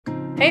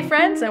Hey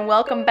friends, and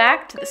welcome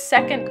back to the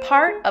second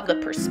part of the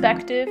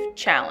Perspective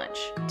Challenge.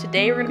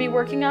 Today we're going to be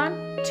working on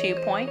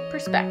 2-point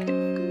perspective.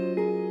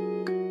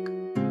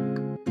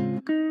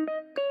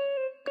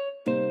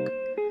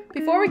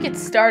 Before we get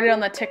started on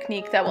the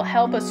technique that will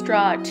help us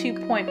draw a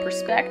 2-point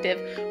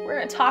perspective, we're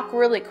going to talk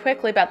really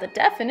quickly about the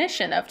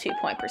definition of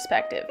 2-point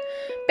perspective.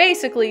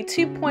 Basically,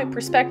 2-point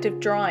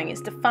perspective drawing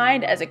is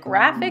defined as a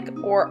graphic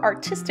or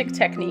artistic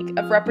technique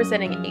of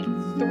representing a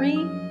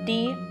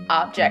 3D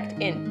object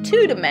in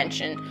 2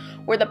 dimensions,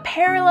 where the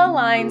parallel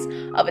lines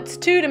of its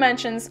 2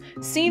 dimensions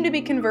seem to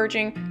be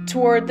converging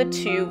toward the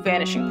 2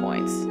 vanishing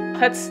points.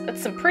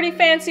 That's some pretty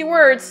fancy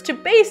words to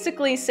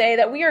basically say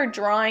that we are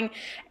drawing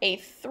a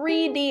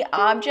 3D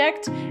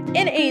object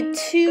in a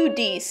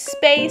 2D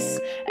space,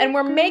 and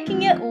we're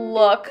making it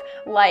look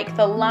like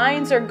the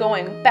lines are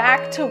going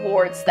back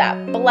towards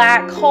that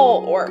black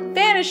hole or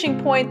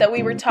vanishing point that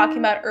we were talking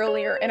about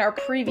earlier in our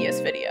previous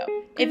video.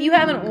 If you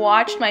haven't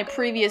watched my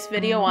previous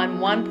video on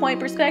 1-point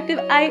perspective,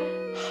 I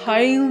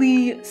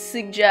highly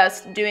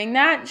suggest doing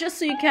that just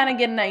so you kind of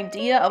get an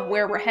idea of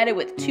where we're headed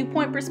with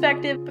 2-point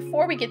perspective.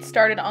 Before we get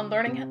started on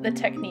learning the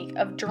technique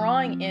of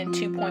drawing in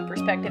 2-point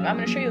perspective, I'm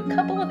going to show you a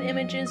couple of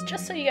images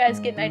just so you guys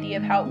get an idea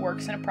of how it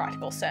works in a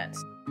practical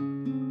sense.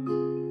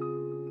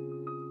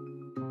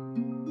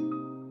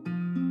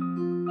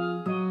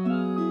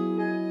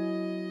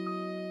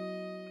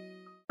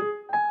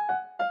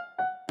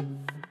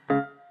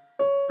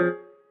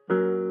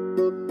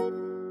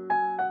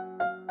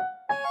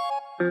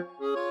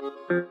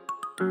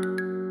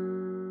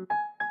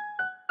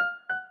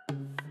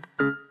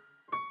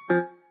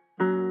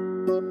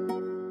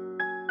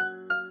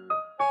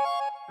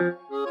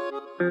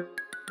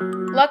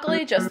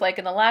 Luckily, just like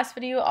in the last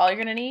video, all you're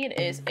going to need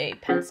is a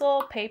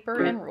pencil,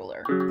 paper, and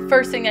ruler.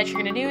 First thing that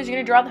you're going to do is you're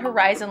going to draw the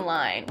horizon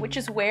line, which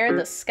is where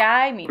the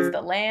sky meets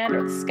the land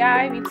or the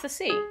sky meets the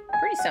sea.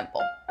 Pretty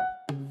simple.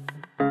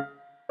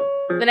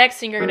 The next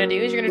thing you're going to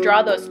do is you're going to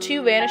draw those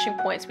 2 vanishing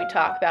points we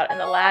talked about in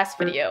the last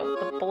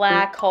video, the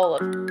black hole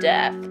of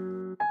death.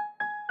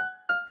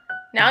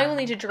 Now you'll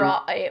need to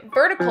draw a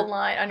vertical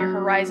line on your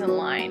horizon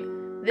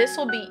line. This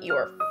will be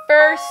your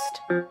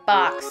first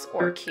box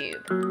or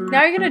cube.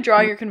 Now you're going to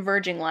draw your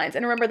converging lines,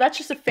 and remember, that's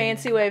just a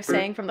fancy way of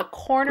saying from the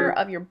corner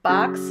of your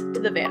box to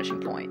the vanishing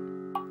point.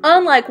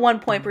 Unlike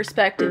 1-point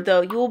perspective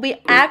though, you will be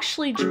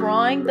actually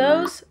drawing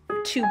those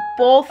to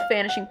both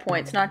vanishing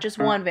points, not just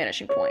one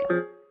vanishing point.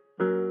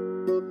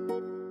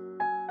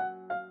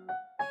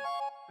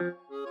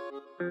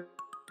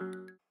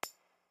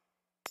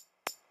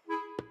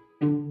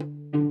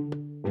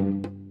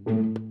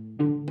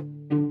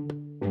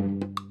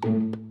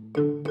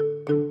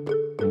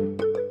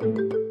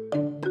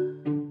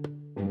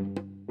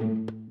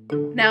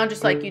 Now,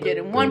 just like you did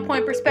in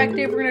 1-point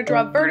perspective, we're going to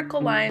draw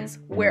vertical lines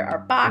where our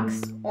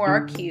box or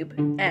our cube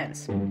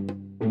ends.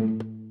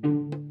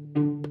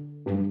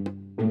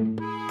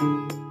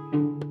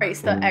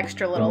 Erase the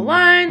extra little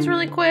lines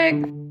really quick.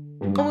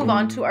 We'll move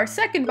on to our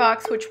second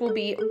box, which will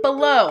be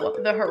below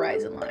the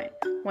horizon line.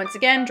 Once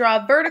again, draw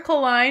a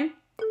vertical line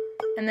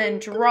and then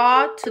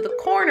draw to the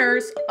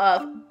corners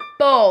of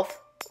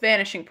both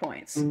vanishing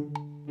points.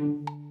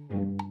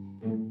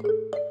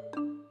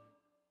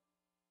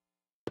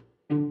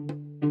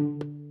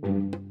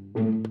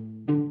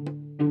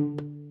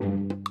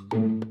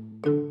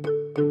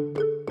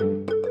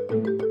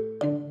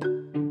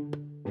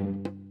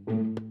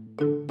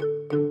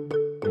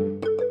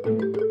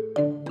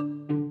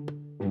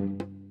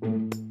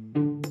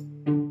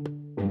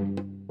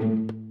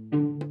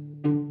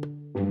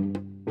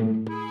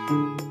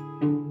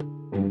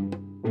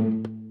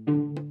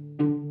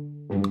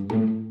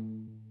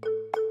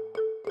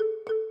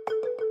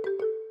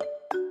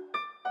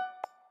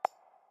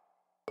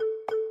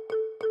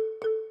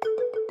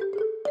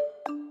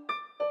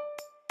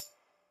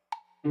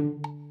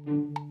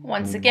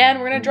 Once again,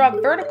 we're going to draw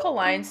vertical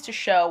lines to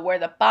show where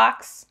the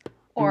box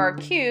or our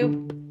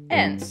cube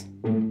ends.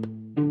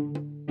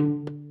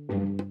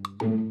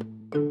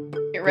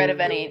 Get rid of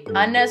any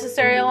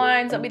unnecessary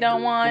lines that we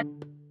don't want.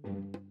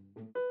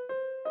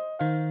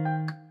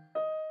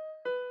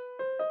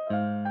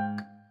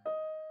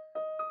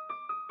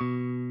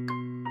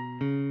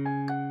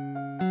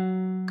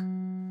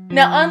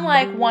 Now,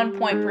 unlike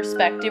 1-point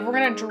perspective, we're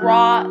going to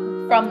draw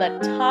from the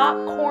top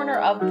corner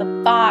of the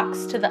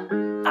box to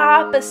the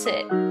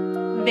opposite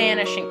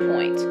vanishing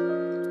point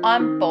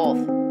on both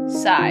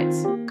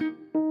sides.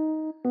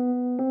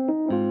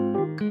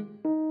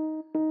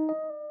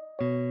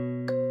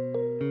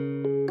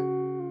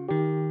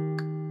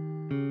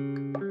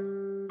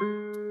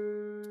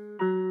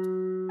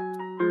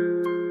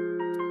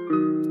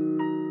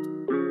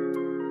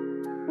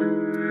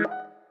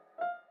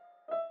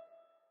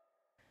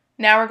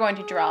 Now we're going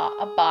to draw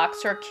a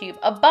box or a cube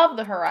above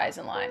the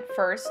horizon line.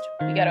 First,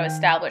 we got to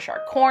establish our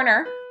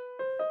corner,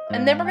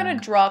 and then we're going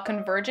to draw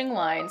converging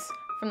lines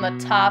from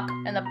the top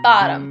and the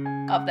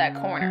bottom of that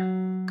corner.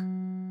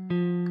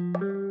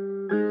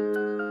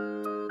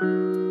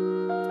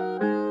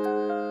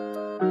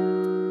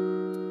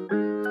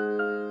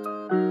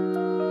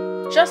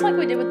 just like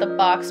we did with the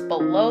box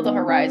below the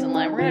horizon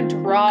line, we're going to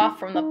draw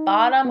from the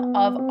bottom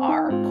of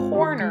our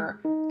corner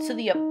to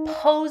the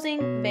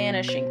opposing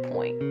vanishing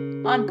point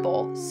on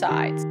both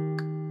sides.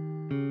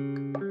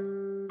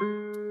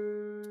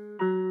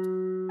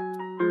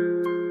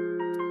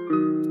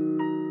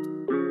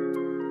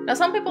 Now,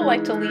 some people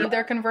like to leave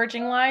their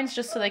converging lines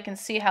just so they can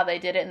see how they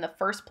did it in the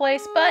first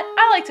place, but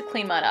I like to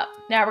clean that up.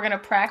 Now we're going to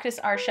practice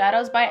our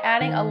shadows by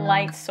adding a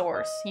light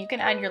source. You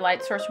can add your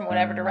light source from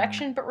whatever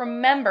direction, but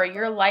remember,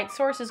 your light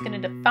source is going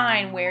to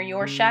define where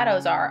your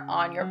shadows are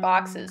on your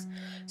boxes.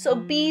 So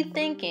be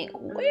thinking,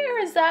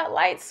 where is that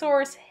light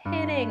source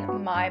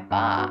hitting my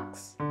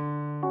box?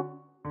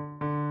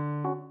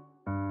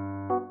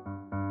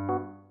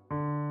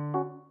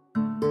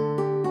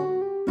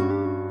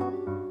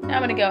 Now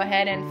I'm going to go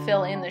ahead and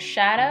fill in the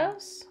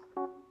shadows.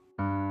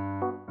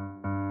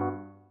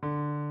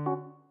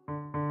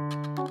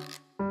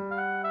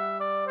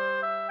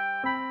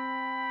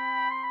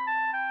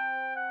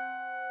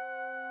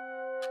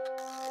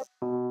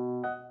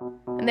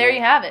 And there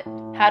you have it,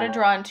 how to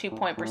draw in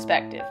two-point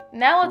perspective.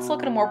 Now let's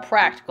look at a more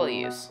practical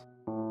use.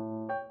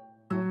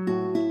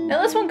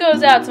 Now this one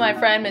goes out to my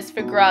friend Miss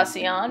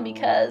Figracion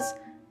because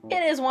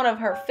it is one of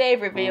her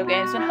favorite video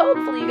games, and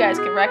hopefully you guys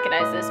can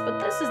recognize this, but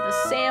this is the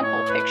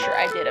sample picture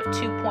I did of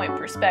two-point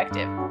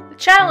perspective. The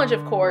challenge,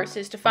 of course,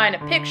 is to find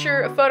a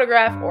picture, a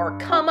photograph, or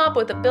come up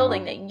with a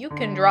building that you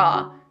can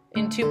draw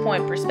in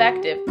two-point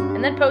perspective,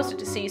 and then post it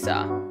to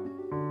Seesaw.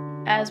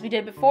 As we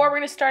did before, we're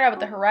going to start out with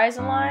the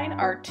horizon line,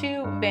 our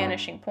two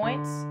vanishing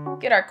points,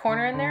 get our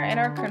corner in there, and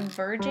our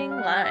converging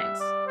lines.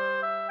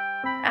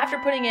 After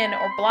putting in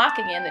or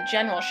blocking in the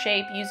general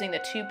shape using the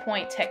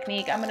two-point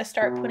technique, I'm going to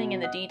start putting in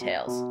the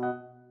details.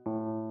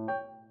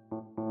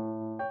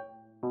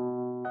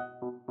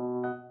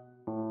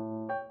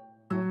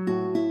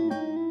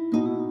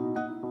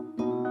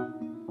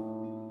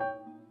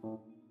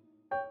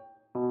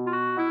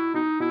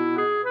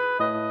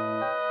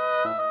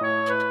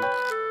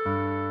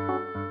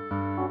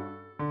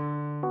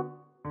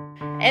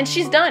 And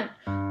she's done!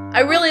 I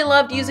really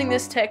loved using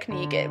this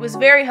technique. It was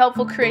very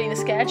helpful creating the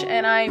sketch,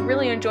 and I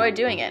really enjoyed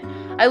doing it.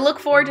 I look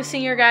forward to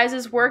seeing your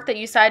guys' work that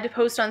you decide to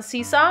post on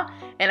Seesaw,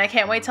 and I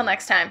can't wait till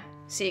next time.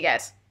 See you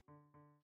guys.